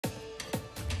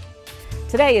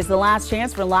Today is the last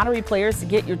chance for lottery players to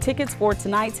get your tickets for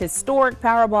tonight's historic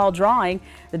Powerball drawing.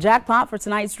 The jackpot for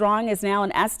tonight's drawing is now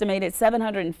an estimated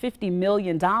 $750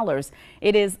 million.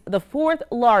 It is the fourth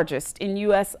largest in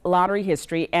U.S. lottery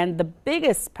history and the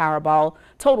biggest Powerball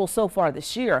total so far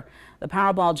this year. The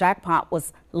Powerball jackpot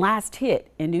was last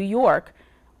hit in New York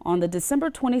on the December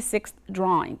 26th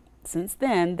drawing. Since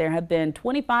then, there have been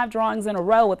 25 drawings in a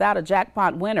row without a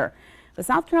jackpot winner. The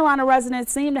South Carolina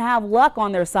residents seem to have luck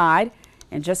on their side.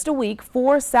 In just a week,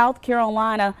 4 South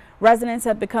Carolina residents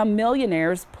have become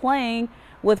millionaires playing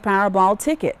with Powerball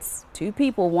tickets. 2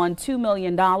 people won $2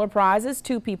 million prizes.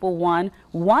 2 people won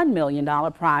 $1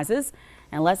 million prizes.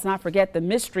 And let's not forget the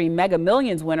mystery Mega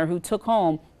Millions winner who took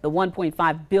home the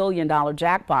 $1.5 billion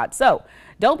jackpot. So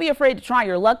don't be afraid to try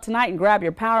your luck tonight and grab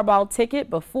your Powerball ticket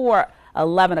before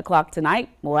 11 o'clock tonight.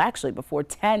 Well, actually before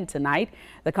 10 tonight.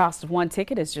 The cost of one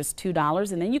ticket is just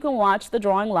 $2, and then you can watch the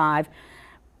drawing live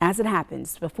as it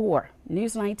happens before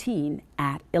News 19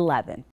 at 11.